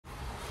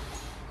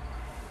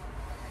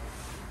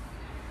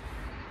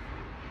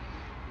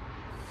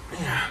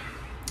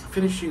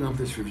finishing up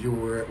this review,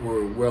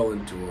 we're well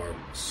into our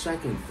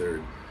second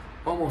third,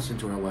 almost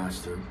into our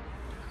last third.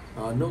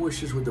 No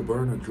issues with the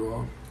burn or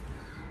draw.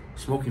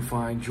 Smoking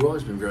fine. Draw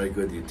has been very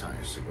good the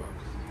entire cigar.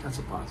 That's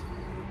a positive.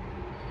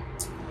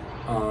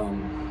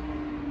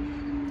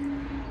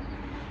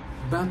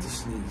 About to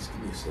sneeze.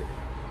 Give me a second.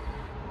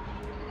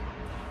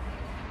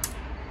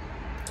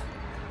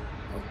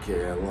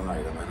 Okay, I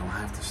lied. I don't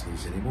have to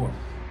sneeze anymore.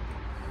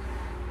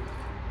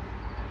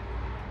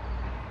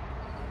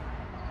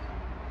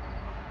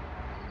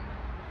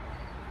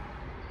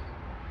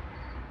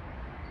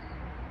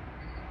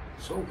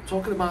 So,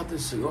 talking about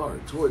this cigar,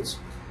 towards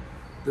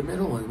the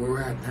middle and where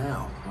we're at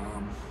now,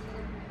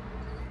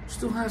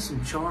 still has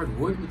some charred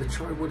wood, but the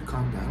charred wood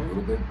calmed down a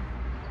little bit.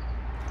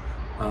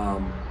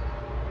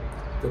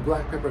 The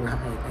black pepper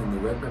and the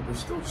red pepper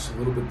still just a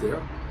little bit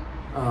there.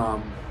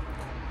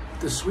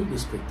 The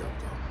sweetness picked up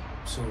though,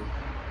 so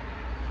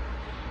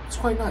it's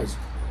quite nice.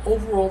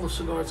 Overall, the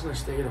cigar is going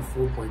to stay at a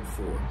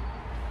 4.4.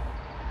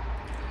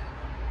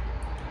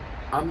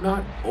 I'm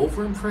not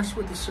over impressed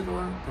with the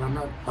cigar, but I'm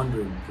not under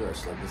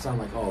impressed. Like, it's not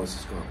like, oh, this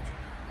is garbage.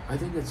 I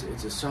think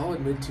it's a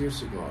solid mid-tier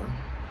cigar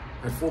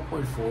at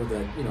 4.4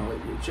 that, you know,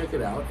 you check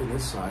it out in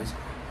this size.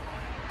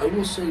 I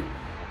will say,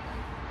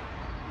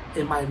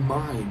 in my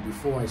mind,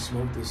 before I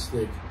smoked this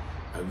stick,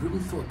 I really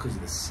thought, because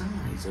of the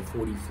size at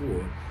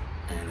 44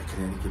 and a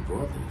Connecticut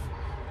broadleaf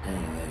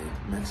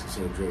and Mexican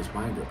San Andreas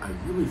binder, I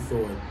really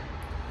thought,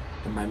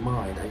 in my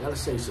mind, I gotta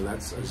say, so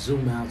that's a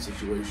zoom out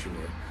situation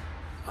where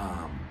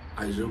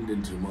I zoomed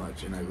in too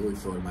much, and I really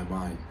thought in my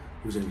mind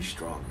it was gonna be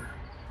stronger.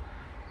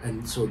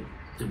 And so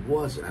it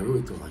wasn't. I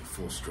really thought like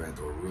full strength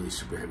or really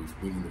super heavy,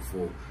 meaning the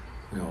full,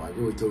 you know, I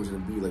really thought it was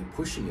gonna be like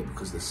pushing it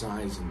because of the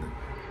size and the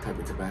type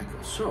of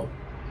tobacco. So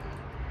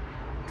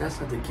that's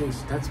not the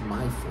case. That's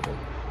my fault,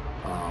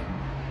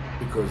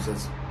 because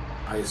that's,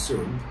 I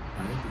assumed,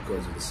 right,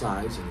 because of the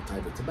size and the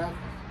type of tobacco.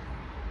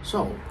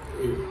 So,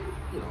 you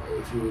know,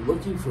 if you were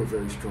looking for a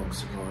very strong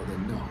cigar,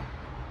 then no.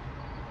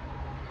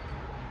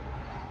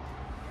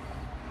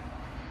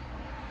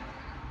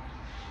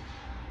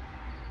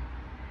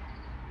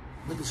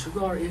 But the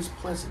cigar is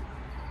pleasant.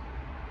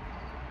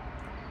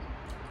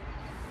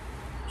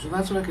 So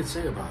that's what I could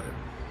say about it.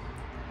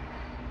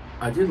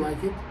 I did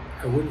like it.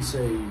 I wouldn't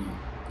say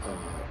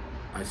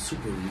I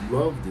super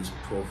love this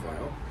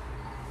profile.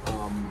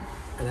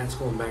 And that's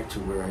going back to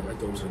where I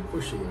thought it was going to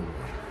push a little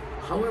more.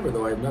 However,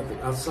 though, I have nothing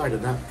outside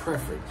of that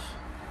preference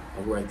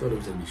of where I thought it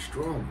was going to be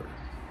stronger.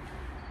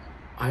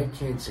 I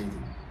can't say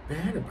anything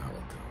bad about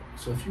it, though.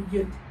 So if you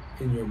get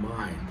in your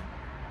mind,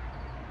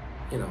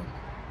 you know,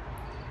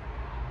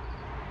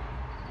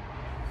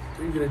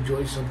 you're going to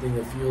enjoy something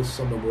that feels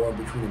somewhere more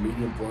between a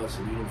medium plus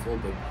and medium full,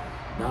 but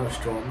not a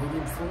strong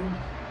medium full,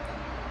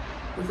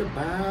 with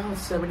about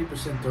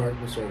 70%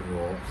 darkness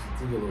overall,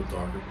 it's a little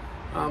darker,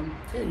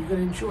 yeah, you're going to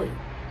enjoy it.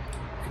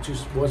 It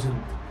just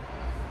wasn't,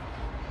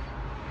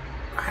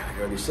 I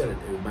already said it,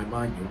 in my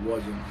mind, it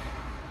wasn't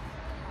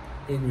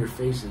in your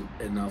face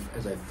enough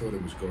as I thought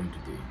it was going to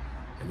be.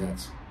 And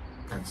that's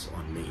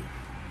on me.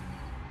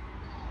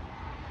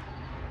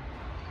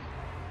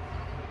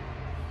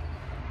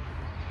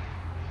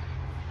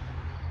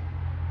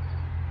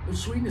 The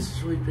sweetness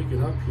is really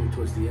picking up here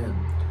towards the end.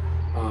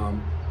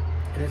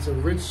 And it's a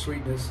rich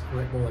sweetness,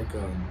 like more like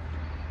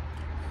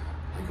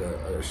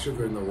a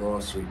sugar in the raw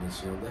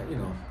sweetness, you know, that, you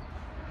know,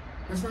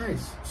 that's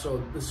nice.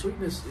 So the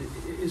sweetness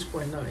is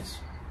quite nice.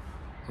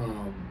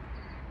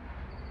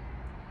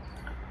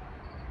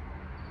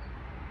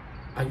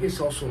 I guess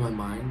also in my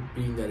mind,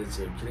 being that it's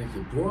a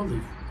Connecticut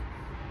broadleaf,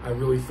 I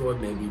really thought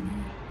maybe it'd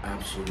be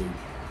absolutely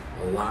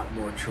a lot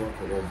more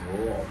chocolate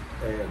overall.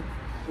 And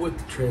with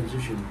the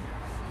transition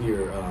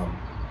here,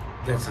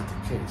 that's not the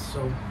case.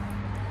 So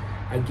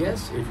I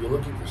guess if you're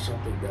looking for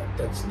something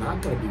that's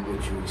not going to be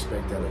what you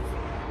expect out of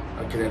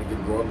a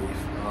Connecticut broadleaf,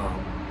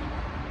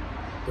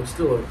 but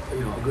still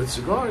a good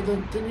cigar,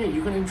 then yeah,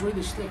 you're going to enjoy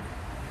this stick.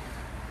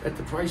 At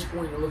the price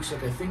point, it looks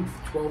like, I think,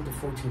 $12 to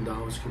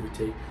 $14, give or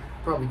take.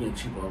 Probably getting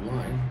cheap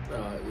online.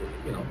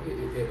 You know,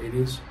 it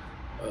is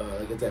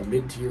like at that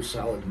mid-tier,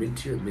 solid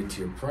mid-tier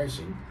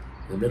pricing,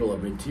 the middle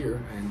of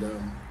mid-tier, and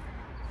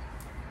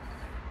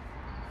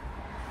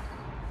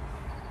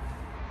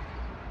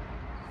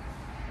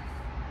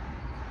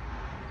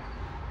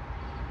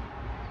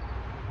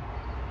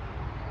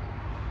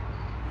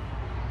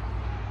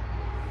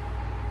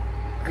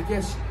I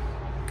guess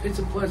it's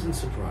a pleasant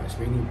surprise,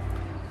 meaning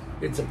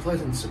it's a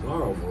pleasant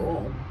cigar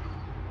overall,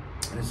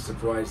 and it's a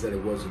surprise that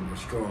it wasn't as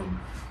strong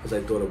as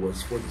I thought it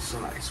was for the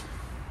size.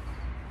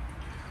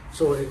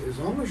 So as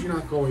long as you're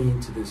not going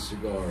into this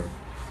cigar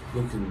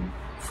looking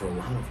for a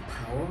lot of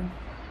power,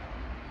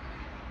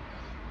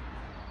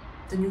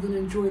 then you're going to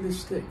enjoy this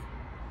stick.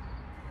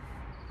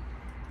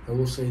 I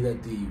will say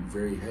that the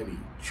very heavy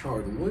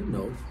charred wood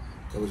note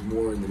that was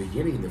more in the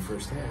beginning, in the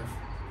first half,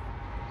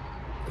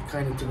 it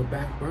kind of took a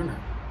back burner,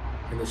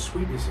 and the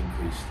sweetness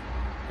increased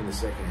in the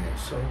second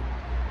half. So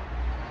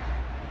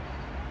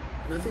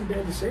nothing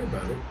bad to say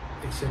about it,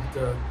 except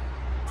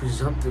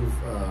presumptive,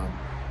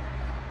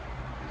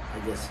 I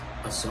guess,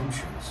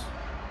 assumptions,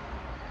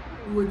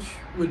 which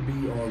would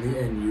be on the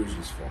end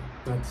user's fault,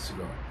 not the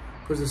cigar.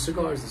 Because the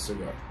cigar is the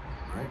cigar,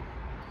 right?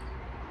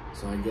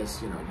 So I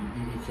guess, you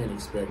can't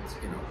expect,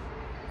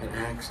 an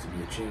axe to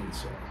be a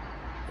chainsaw.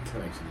 If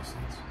that makes any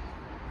sense.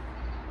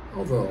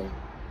 Although,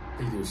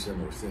 they do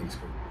similar things,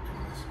 but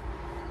anyways.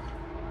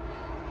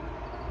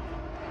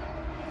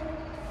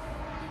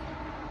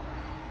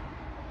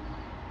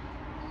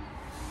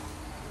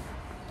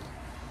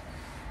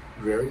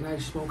 Very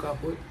nice smoke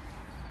output.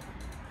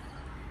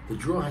 The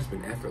draw has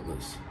been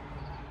effortless.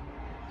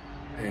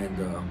 And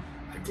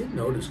I did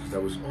notice, because I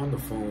was on the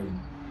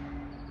phone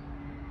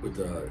with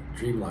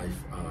Dream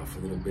Life for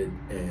a little bit,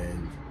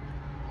 and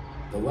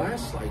the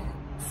last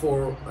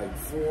four and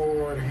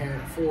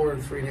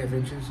 3.5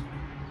 inches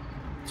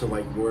to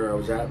where I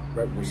was at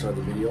right when we started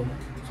the video.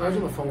 So I was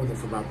on the phone with him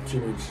for about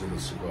 2 inches of the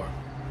cigar.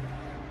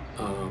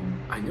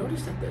 I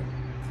noticed that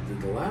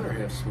the latter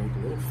half smoked a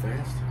little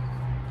faster.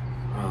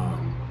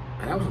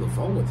 And I was on the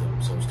phone with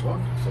him, so I was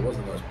talking, so it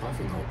wasn't like I was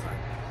puffing the whole time.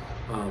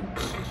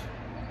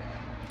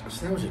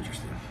 So that was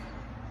interesting.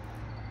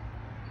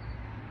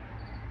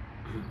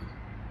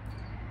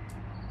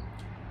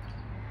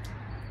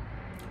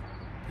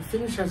 The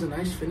finish has a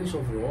nice finish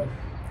overall.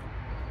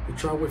 The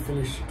charwood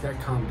finish, that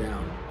calmed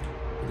down,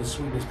 but the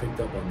sweetness picked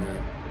up on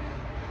that.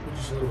 With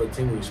just a little bit of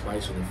tingling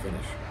spice on the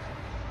finish,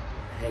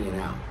 hanging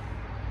out.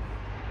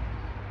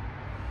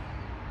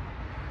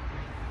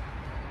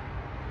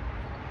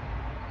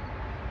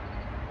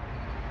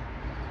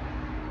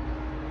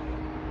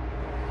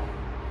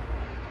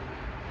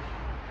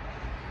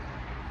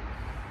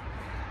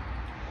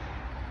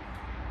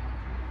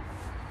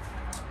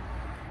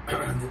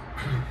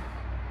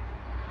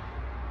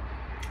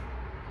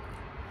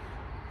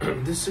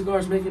 This cigar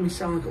is making me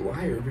sound like a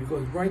liar,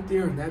 because right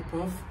there in that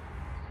puff,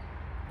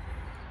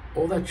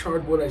 all that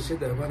charred wood I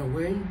said that went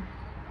away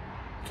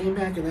came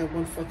back in that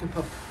one fucking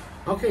puff.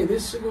 Okay,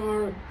 this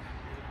cigar,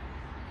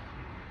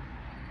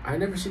 I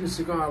never seen a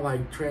cigar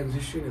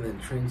transition and then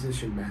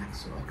transition back.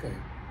 So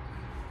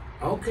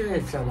okay,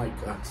 it sounds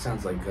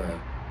like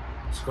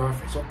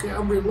Scarface. Okay,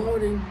 I'm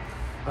reloading.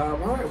 All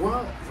right,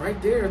 well, right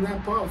there in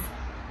that puff.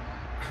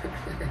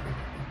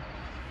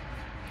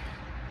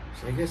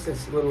 So I guess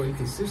that's a little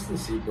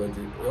inconsistency, but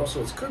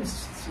also it's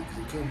consistency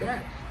because it came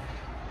back.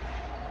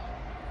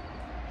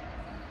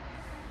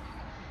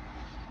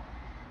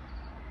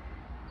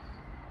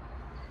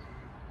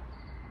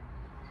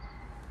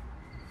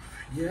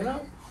 Yeah.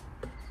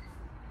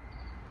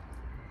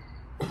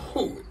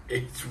 Oh,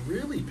 it's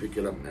really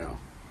picking up now.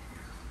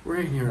 We're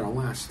in here in our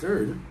last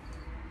third.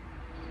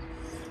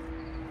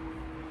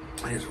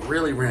 And it's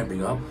really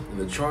ramping up. And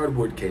the charred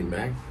wood came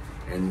back.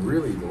 And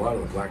really, a lot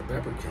of the black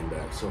pepper came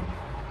back. So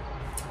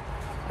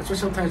that's why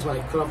sometimes when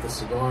I cut off the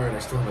cigar and I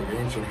still have like 1.5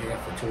 inches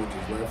or 2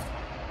 inches left,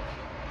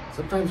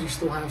 sometimes you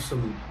still have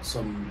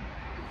some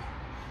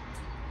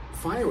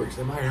fireworks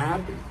that might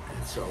happen.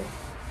 And so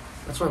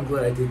that's why I'm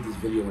glad I did this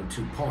video in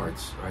 2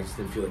 parts. I just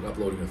didn't feel like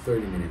uploading a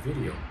 30-minute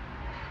video.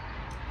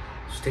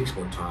 It just takes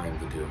more time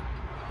to do.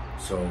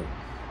 So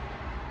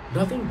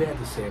nothing bad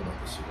to say about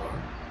the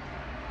cigar.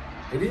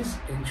 It is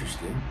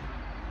interesting.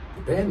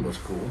 The band was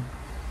cool.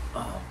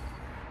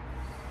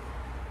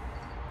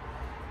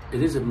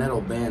 It is a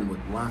metal band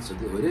with lots of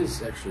glue. It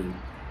is actually,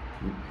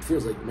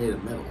 feels like made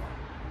of metal.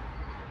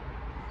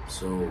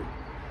 So,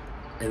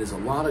 and there's a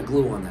lot of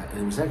glue on that.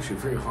 And it was actually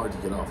very hard to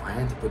get off. I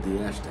had to put the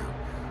ash down.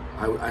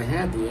 I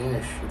had the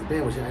ash,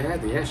 I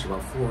had the ash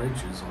about 4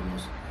 inches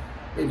almost,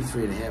 maybe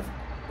 3.5.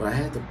 But I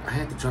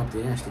had to drop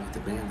the ash to get the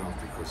band off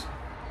because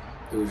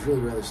it was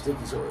really rather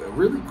sticky. So a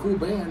really cool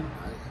band.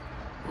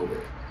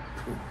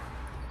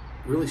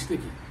 Really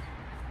sticky.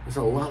 There's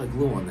a lot of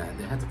glue on that.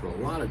 They had to put a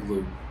lot of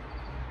glue.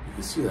 You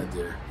can see that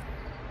there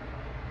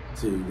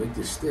to make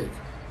this stick.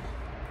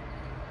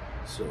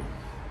 So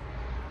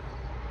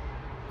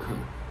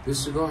this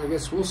cigar, I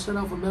guess, will set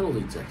off a metal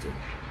detector.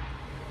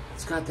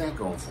 It's got that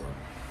going for it.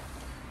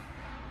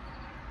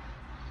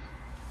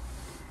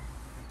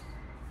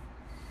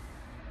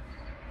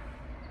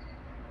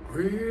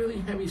 Really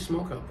heavy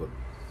smoke output.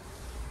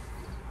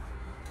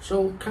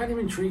 So kind of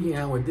intriguing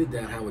how it did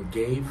that, how it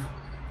gave,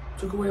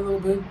 took away a little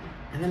bit,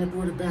 and then it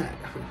brought it back.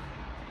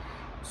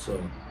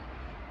 So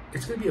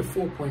it's going to be a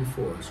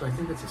 4.4, so I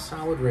think that's a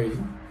solid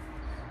rating.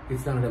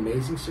 It's not an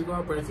amazing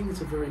cigar, but I think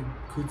it's a very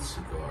good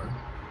cigar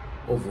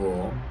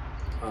overall.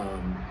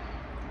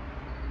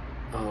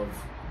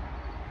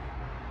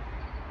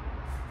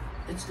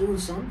 It's doing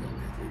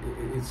something.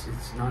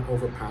 It's not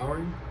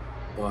overpowering,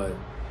 but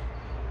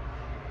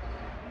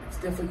it's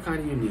definitely kind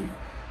of unique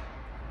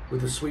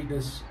with the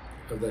sweetness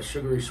of that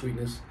sugary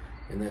sweetness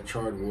and that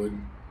charred wood,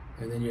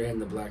 and then you're adding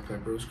the black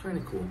pepper. It was kind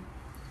of cool.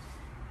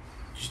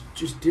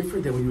 Just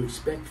different than what you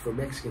expect from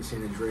Mexican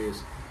San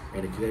Andreas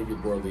and a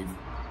Canadian broadleaf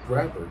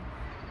wrapper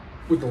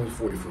with only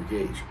 44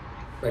 gauge.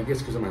 I guess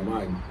because in my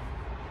mind,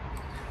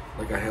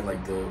 like I had like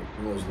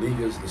one of those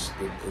Ligas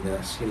in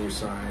that skinnier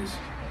size,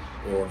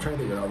 or I'm trying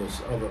to think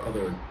of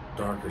other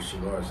darker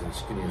cigars in a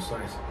skinnier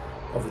size.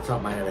 Off the top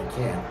of my head, I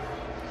can't.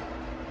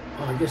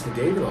 Oh, I guess the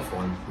Davidoff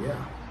one,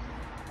 yeah.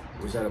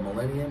 was that a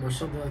Millennium or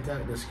something like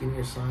that, the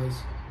skinnier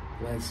size,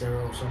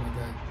 Lancero or something like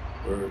that,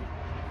 or it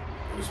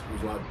was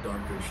a lot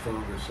darker and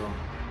stronger. So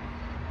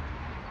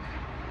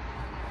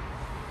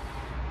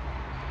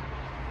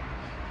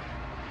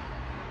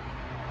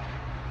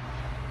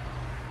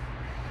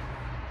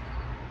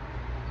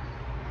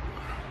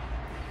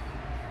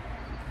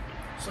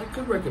I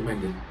could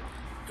recommend it,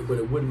 but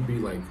it wouldn't be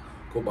like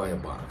go buy a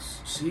box.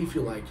 See if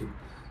you like it.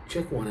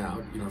 Check one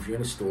out. You know, if you're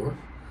in a store,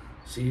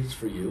 see it's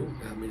for you.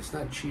 I mean, it's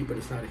not cheap, but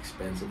it's not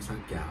expensive. It's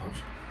not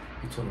gouged.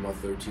 You're talking about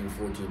 $13,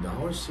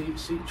 $14.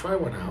 See, try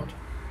one out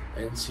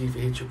and see if it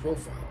hits your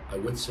profile. I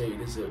would say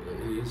it is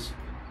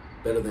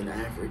better than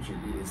average.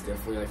 It's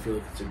definitely, I feel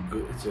like it's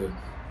a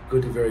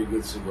good to very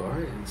good cigar,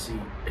 and see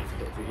if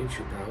it hits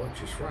your palate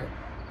just right.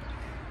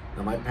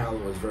 Now, my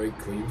palate was very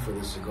clean for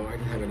this cigar. I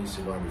didn't have any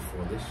cigar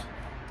before this.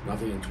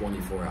 Nothing in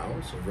 24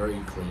 hours, so very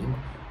clean,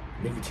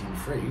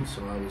 nicotine-free,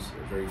 so I was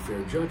a very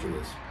fair judge of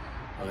this.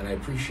 And I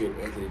appreciate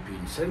Anthony P.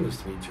 sending this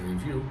to me to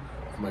review,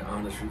 for my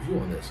honest review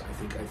on this. I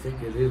think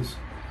it is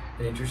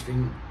an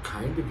interesting,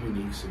 kind of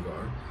unique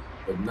cigar,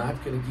 but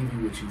not going to give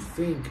you what you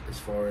think as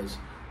far as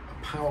a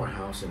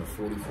powerhouse in a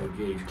 44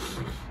 gauge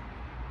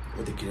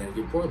with the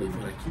Connecticut broadleaf.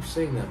 And I keep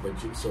saying that, but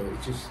so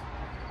it's just,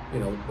 you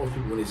know, most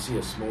people, when they see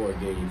a smaller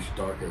gauge,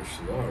 darker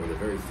cigar with a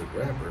very thick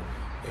wrapper,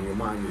 in your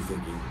mind you're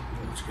thinking,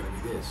 oh, it's going to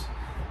be this.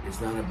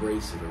 It's not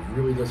abrasive. It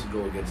really doesn't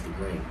go against the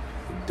grain.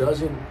 It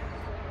doesn't,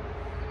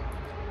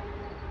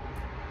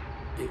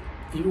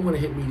 even when it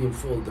hit medium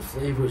full, the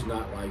flavor is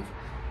not like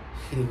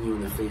hitting you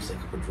in the face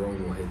like a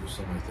Padron will hit or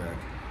something like that,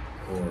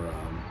 or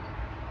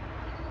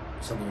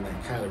something in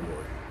that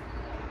category.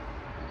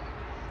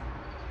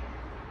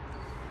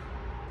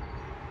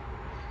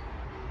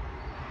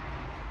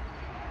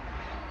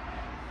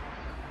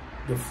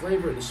 The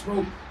flavor, the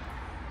smoke,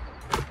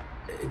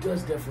 it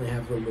does definitely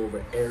have a little more of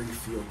an airy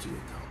feel to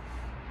it though.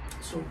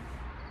 So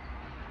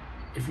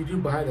if you do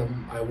buy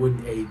them, I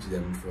wouldn't age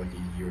them for like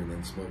a year and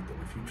then smoke them.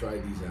 If you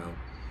tried these out,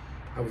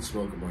 I would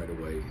smoke them right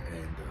away.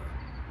 And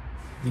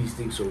these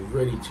things are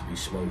ready to be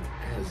smoked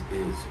as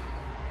is.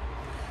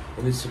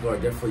 And this cigar,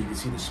 definitely you can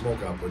see the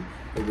smoke output.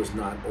 It was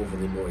not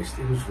overly moist.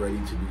 It was ready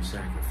to be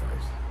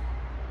sacrificed.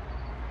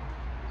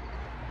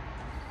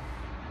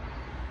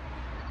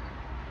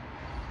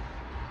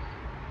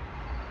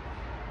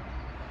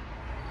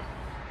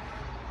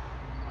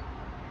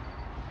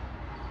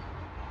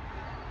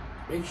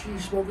 Make sure you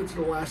smoke it to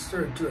the last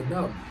third, to the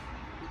nub.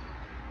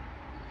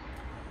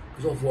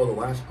 Because overall, the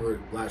last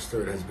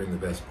third has been the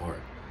best part.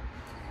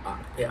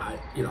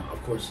 You know,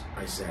 of course,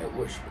 I say I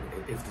wish,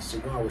 but if the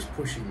cigar was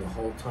pushing the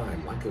whole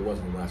time, like it was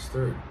in the last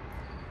third,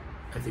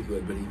 I think it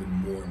would have been even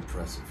more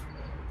impressive.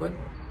 But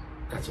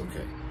that's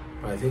okay.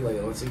 But I think,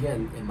 like, once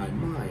again, in my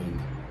mind,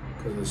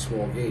 because of the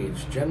small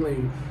gauge,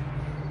 generally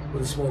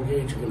with a small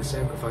gauge, you're going to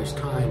sacrifice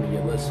time and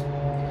get less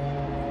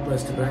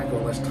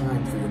tobacco, less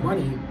time for your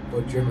money,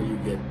 but generally you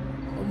get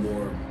a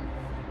more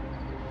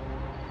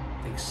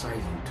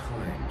exciting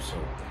time. So,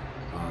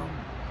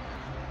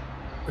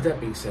 with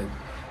that being said,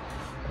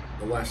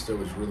 the last third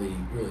was really,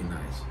 really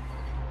nice.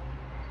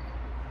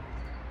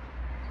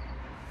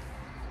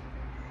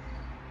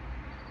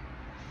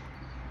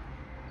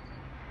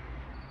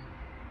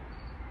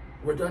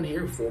 We're done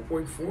here,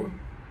 4.4.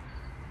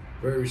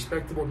 Very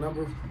respectable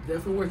number.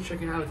 Definitely worth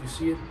checking out if you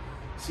see it.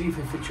 See if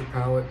it fits your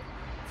palate,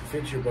 if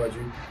it fits your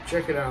budget.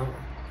 Check it out.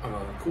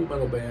 Cool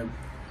metal band.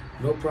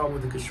 No problem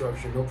with the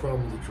construction, no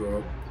problem with the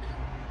draw.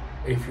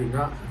 If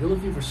you're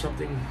looking for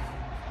something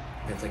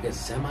that's, I guess,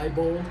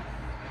 semi-bold,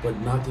 but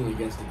nothing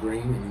against the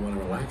grain, and you want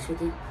to relax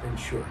with it, then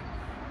sure.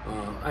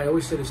 I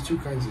always say there's two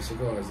kinds of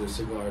cigars. There's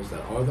cigars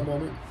that are the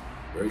moment,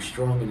 very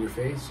strong in your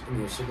face, and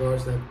there's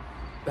cigars that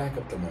back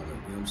up the moment. You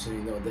know what I'm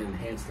saying? They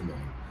enhance the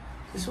moment.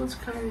 This one's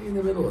kind of in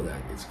the middle of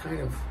that. It's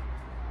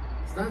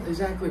not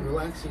exactly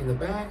relaxing in the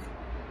back,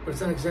 but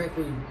it's not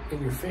exactly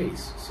in your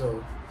face.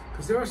 So,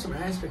 because there are some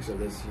aspects of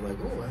this, you're like,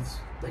 oh,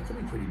 that could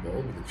be pretty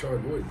bold with the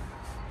charred wood,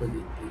 but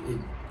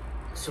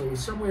so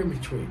it's somewhere in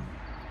between.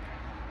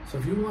 So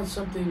if you want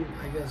something,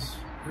 I guess,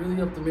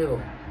 really up the middle,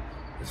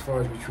 as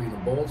far as between a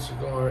bold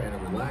cigar and a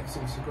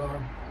relaxing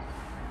cigar,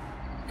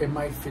 it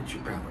might fit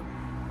your palate.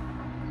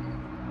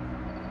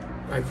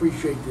 I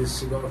appreciate this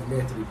cigar from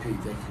Anthony P.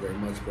 Thank you very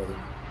much, brother.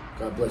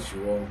 God bless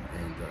you all,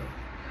 and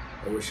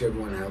I wish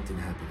everyone health and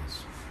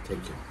happiness.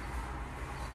 Take care.